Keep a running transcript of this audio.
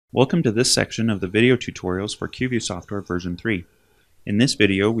Welcome to this section of the video tutorials for QView software version 3. In this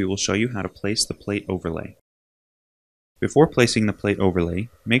video, we will show you how to place the plate overlay. Before placing the plate overlay,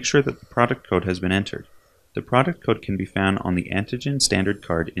 make sure that the product code has been entered. The product code can be found on the antigen standard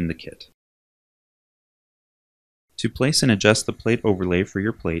card in the kit. To place and adjust the plate overlay for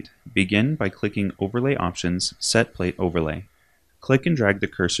your plate, begin by clicking Overlay Options, Set Plate Overlay. Click and drag the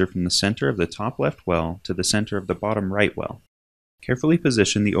cursor from the center of the top left well to the center of the bottom right well. Carefully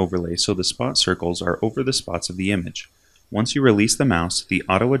position the overlay so the spot circles are over the spots of the image. Once you release the mouse, the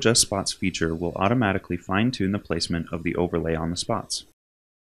Auto Adjust Spots feature will automatically fine-tune the placement of the overlay on the spots.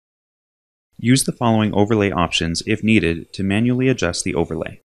 Use the following overlay options, if needed, to manually adjust the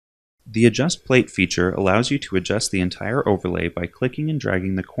overlay. The Adjust Plate feature allows you to adjust the entire overlay by clicking and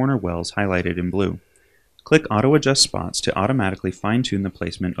dragging the corner wells highlighted in blue. Click Auto Adjust Spots to automatically fine-tune the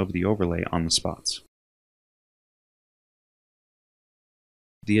placement of the overlay on the spots.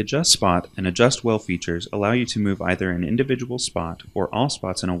 The Adjust Spot and Adjust Well features allow you to move either an individual spot or all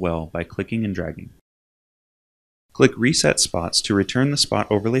spots in a well by clicking and dragging. Click Reset Spots to return the spot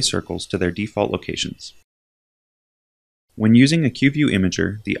overlay circles to their default locations. When using a QView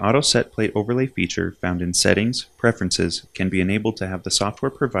imager, the Auto Set Plate Overlay feature found in Settings, Preferences can be enabled to have the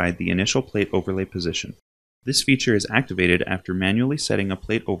software provide the initial plate overlay position. This feature is activated after manually setting a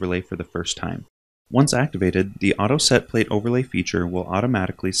plate overlay for the first time. Once activated, the Auto Set Plate Overlay feature will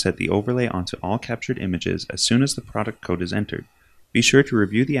automatically set the overlay onto all captured images as soon as the product code is entered. Be sure to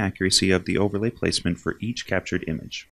review the accuracy of the overlay placement for each captured image.